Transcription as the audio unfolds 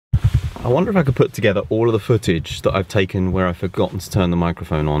I wonder if I could put together all of the footage that I've taken where I've forgotten to turn the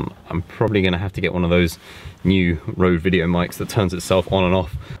microphone on. I'm probably going to have to get one of those new Rode video mics that turns itself on and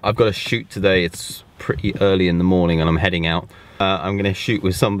off. I've got a shoot today. It's pretty early in the morning and I'm heading out. I'm going to shoot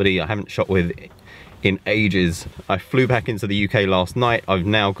with somebody I haven't shot with in ages. I flew back into the UK last night. I've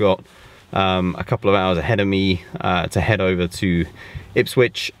now got a couple of hours ahead of me to head over to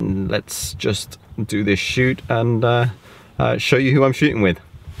Ipswich. Let's just do this shoot and show you who I'm shooting with.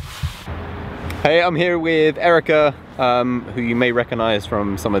 Hey, I'm here with Erika, who you may recognize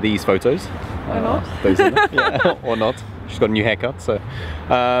from some of these photos. Or not. Those in there. Yeah, or not. She's got a new haircut, so. Do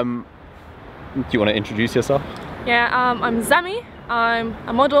you want to introduce yourself? Yeah, I'm Zami. I'm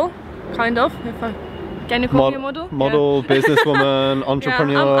a model, kind of. Can you call me a model? Model, yeah. Businesswoman,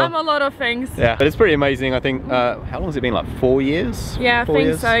 entrepreneur. Yeah, I'm a lot of things. Yeah, but it's pretty amazing. I think, how long has it been? Like 4 years? Yeah, I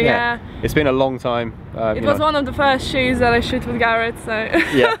think so, yeah. It's been a long time. It was one of the first shoots that I shoot with Gareth, so.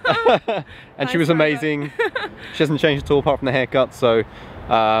 Yeah, and she was amazing. She hasn't changed at all apart from the haircut, so.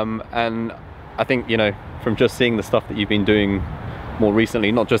 And I think, you know, from just seeing the stuff that you've been doing more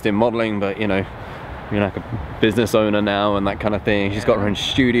recently, not just in modeling, but, you know, you're like a business owner now and that kind of thing. She's got her own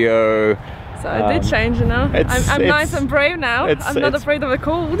studio. So I did change, you know. I'm nice and brave now. I'm not afraid of a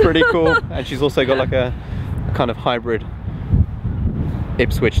cold. Pretty cool. And she's also got like a kind of hybrid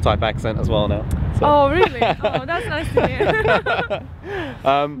Ipswich type accent as well now. So. Oh really? Oh, that's nice to hear.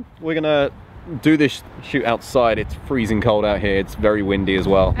 We're gonna do this shoot outside. It's freezing cold out here. It's very windy as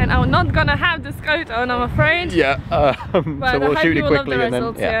well. And I'm not gonna have this coat on, I'm afraid. Yeah. So we'll shoot it quickly and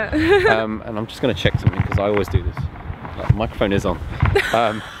then yeah. And I'm just gonna check something because I always do this. The microphone is on.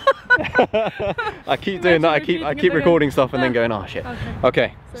 I keep doing that. I keep recording stuff and then going, oh shit.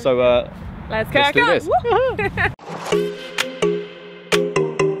 Okay. So let's do this.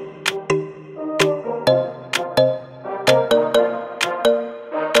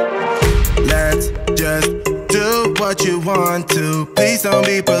 Let's just do what you want to. Please don't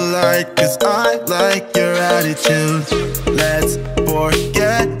be polite, cause I like your attitude. Let's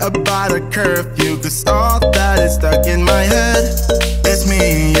forget about a curfew, cause all that is stuck in my head. It's me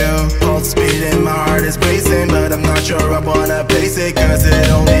and you, pulse speed and my heart is racing, but I'm not sure I wanna place it, cause it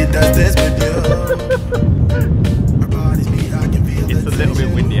only does this with you. Our bodies meet, I can feel it's a little bit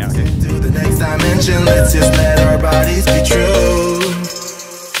windy out here. To the next dimension, let's just let our bodies be true.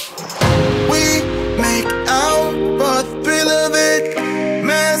 We make out for the thrill of it,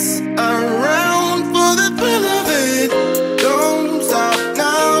 mess around for the thrill of it. Don't stop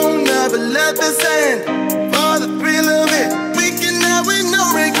now, never let this end. For the thrill of it, we can have with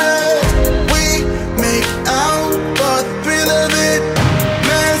no regret. We make out for the thrill of it,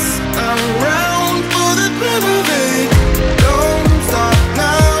 mess around for the thrill of it. Don't stop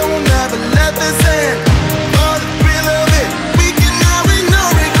now, never let this end. For the thrill of it, we can have with no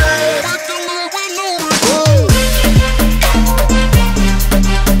regret.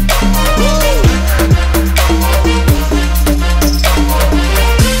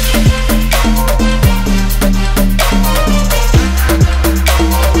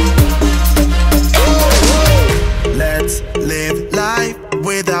 Let's live life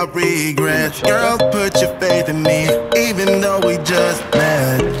without regrets. Girl, put your faith in me, even though we just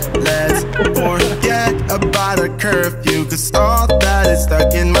met. Let's forget about a curfew, cause all that is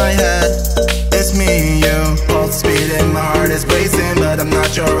stuck in my head. It's me and you, pulse speed and my heart is racing, but I'm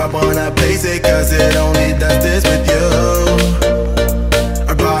not sure I wanna place it, cause it only does this with you.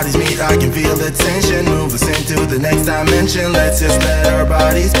 Our bodies meet, I can feel the tension, move us into the next dimension. Let's just let our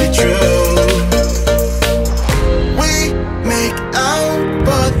bodies be true. We make out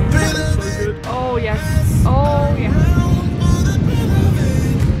for the thrill of it. Oh yes. Oh yeah.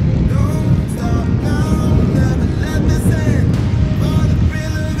 Don't stop now, never let this end. For the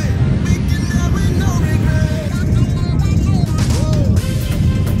thrill of it, we can have with no regret.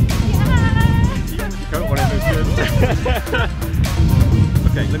 Whatever is good.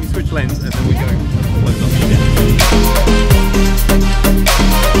 Okay, let me switch lens and then we go.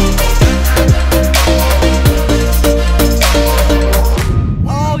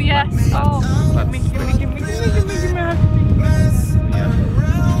 Oh yes. Oh.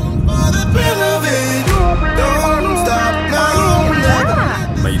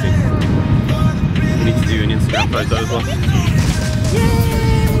 Amazing. We need to do an Instagram photo as well.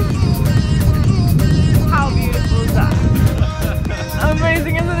 How beautiful is that?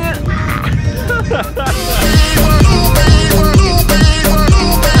 Amazing, isn't it?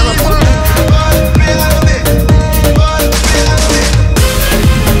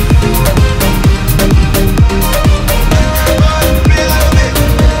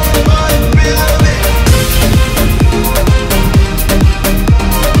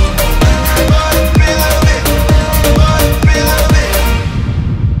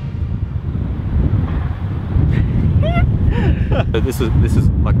 this is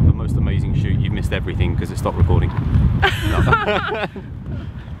like the most amazing shoot. You've missed everything because it stopped recording.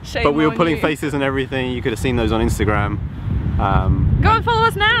 But we were pulling faces and everything. You could have seen those on Instagram. Go and follow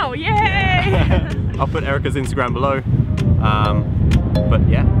us now! Yay! I'll put Erika's Instagram below. But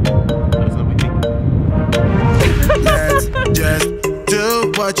yeah, let us know what you think. Let's just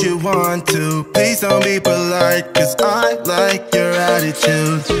do what you want to. Please don't be polite, cause I like your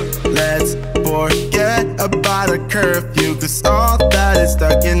attitude. Let's forget about a curfew, cause all that is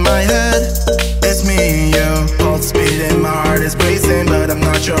stuck in my head. It's me and you, pulse speed and my heart is racing, but I'm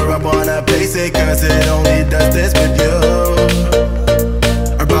not sure I wanna face it, cause it only does this with you.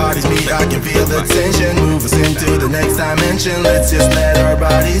 Our bodies meet, I can feel the tension, move us into the next dimension. Let's just let our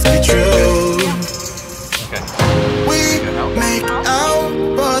bodies be true. We make out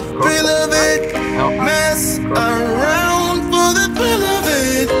for the thrill of it, mess around for the thrill of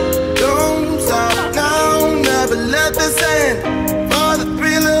it. Don't stop now, never let this end. For the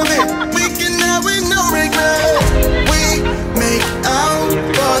thrill of it, we can have it, no regret. We make out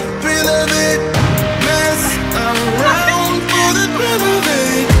for the thrill of it, mess around for the thrill of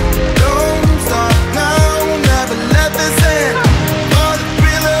it. Don't stop now, never let this end. For the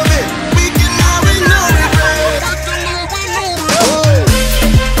thrill of it, we can have it, no regret.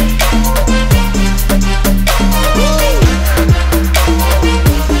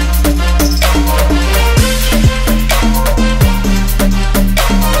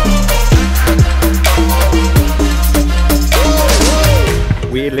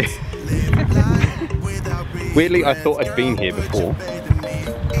 Weirdly, I thought I'd been here before,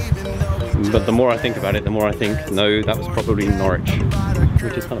 but the more I think about it, the more I think, no, that was probably Norwich,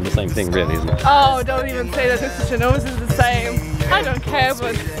 which is kind of the same thing, really, isn't it? Oh, don't even say that Mr. Nose is the same. I don't care,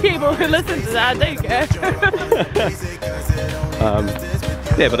 but people who listen to that, they care.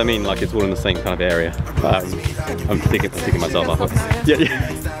 Yeah, but I mean, like, it's all in the same kind of area. I'm thinking myself off. Yeah.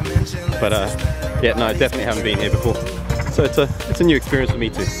 But yeah, no, I definitely haven't been here before, so it's a new experience for me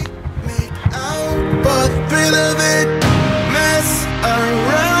too. For the thrill of it, mess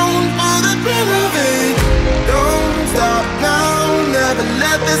around for the thrill of it. Don't stop now, never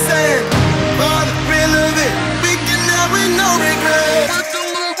let this end. For the thrill of it, we can have it, no regret.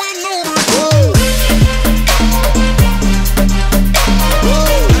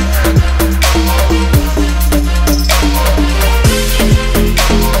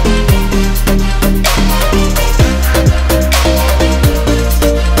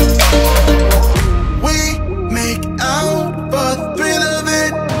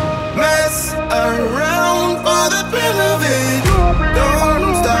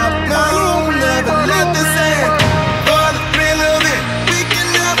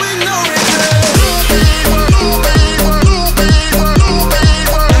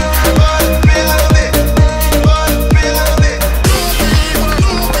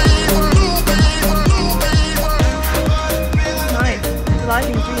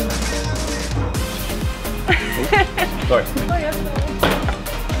 Sorry. Oh, yeah.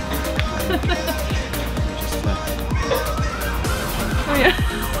 Oh, yeah.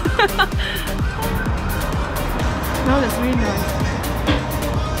 No, that's really nice.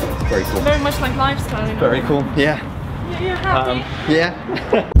 Very cool. Very much like lifestyle, you know? Very cool. Yeah. You're happy? Yeah.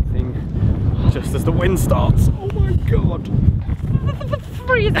 Just as the wind starts. Oh my god.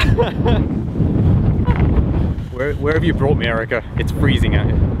 Freezing. Where have you brought me, Erika? It's freezing out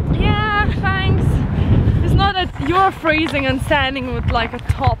here. Yeah, thanks. It's not that you're freezing and standing with like a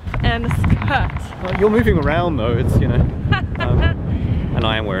top and a skirt. You're moving around though, it's, you know. And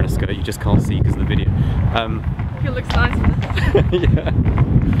I am wearing a skirt, you just can't see because of the video. It looks nice with it. Yeah.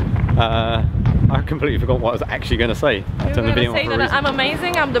 I completely forgot what I was actually going to say. I turned the video say that I'm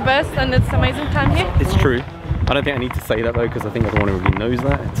amazing, I'm the best, and it's amazing time here. It's true. I don't think I need to say that though, because I think everyone really knows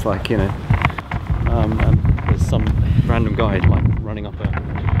that. It's like, you know, and there's some random guy like running up a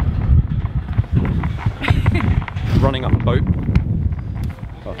boat.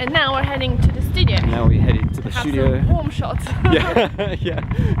 Oh. And now we're heading to the studio. Now we're headed to the studio. Some warm shots.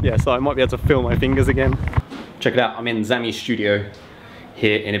 yeah. So I might be able to feel my fingers again. Check it out. I'm in Zami's studio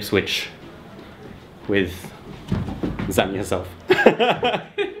here in Ipswich with Zami herself.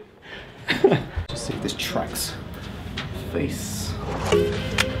 Just see if this tracks face.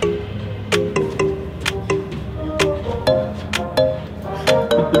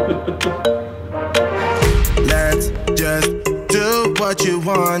 Let's just do what you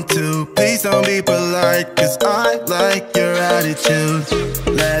want to. Please don't be polite, cause I like your attitude.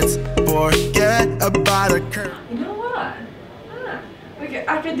 Let's forget about a curve. You know what?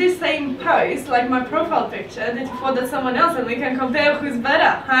 I could do same pose, like my profile picture, and for that someone else, and we can compare who's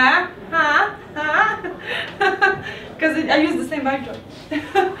better. Because I use the same backdrop.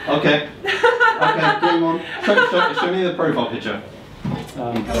 Okay. Okay, game on. Show me the profile picture.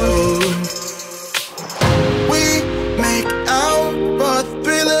 We make out for the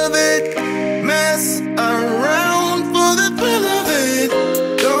thrill of it, mess around for the thrill of it.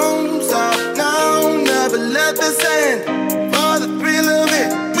 Don't stop now, never let this end. For the thrill of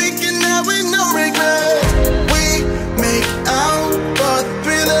it, we can have with no regret. We make out for the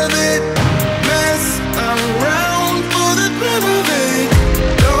thrill of it, mess around for the thrill of it.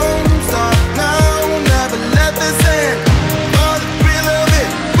 Don't stop now, never let this end. For the thrill of it,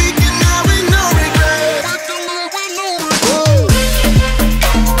 we can have with no regret.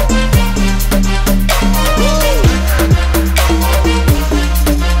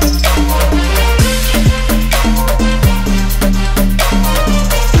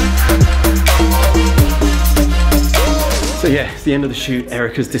 So yeah, it's the end of the shoot.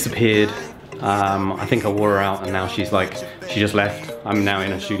 Erika's disappeared. I think I wore her out and now she's like, she just left. I'm now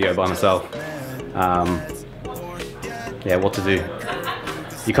in a studio by myself. Yeah, what to do?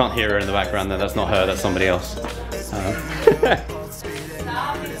 You can't hear her in the background though, that's not her, that's somebody else.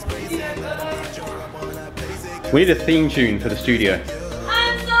 We need a theme tune for the studio.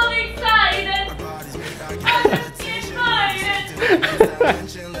 I'm so excited! I'm so excited!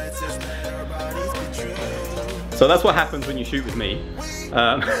 So that's what happens when you shoot with me.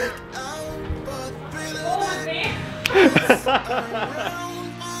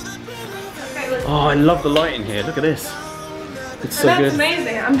 Oh, I love the light in here. Look at this. It's so good. That's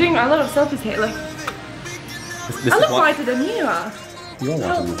amazing. I'm doing a lot of selfies here. Like, This I is look what- whiter than you are. You are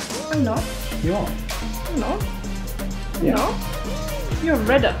whiter than me. I'm not. You are. I'm not. Yeah. No. You're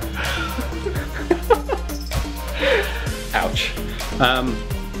redder. Ouch.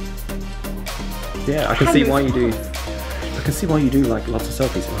 Yeah, I can see why you do. I can see why you do like lots of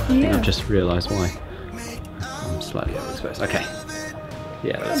selfies. I think Yeah. I've just realised why. I'm slightly overexposed. Okay.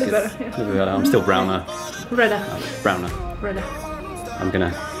 Yeah, that's A good. bit better, yeah. A little bit better. I'm still browner. Redder. Browner. Redder. I'm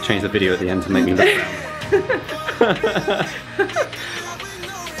gonna change the video at the end to make me look brown.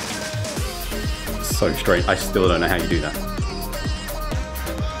 So straight. I still don't know how you do that.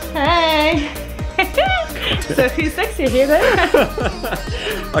 Hey! So who's sexier here then?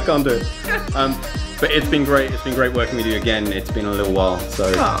 I can't do it. But it's been great. It's been great working with you again. It's been a little while,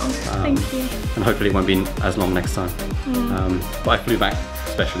 so Thank you. and hopefully it won't be as long next time. But I flew back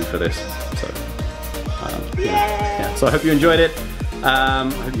especially for this, so yeah. So I hope you enjoyed it. I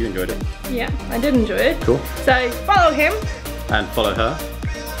hope you enjoyed it. Yeah, I did enjoy it. Cool. So follow him And follow her.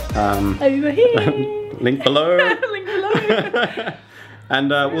 over here. Link below. Link below. And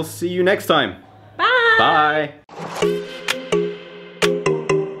we'll see you next time. Bye. Bye.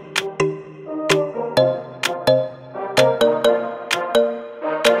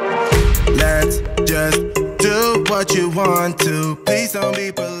 Let's just do what you want to. Please don't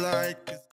be polite.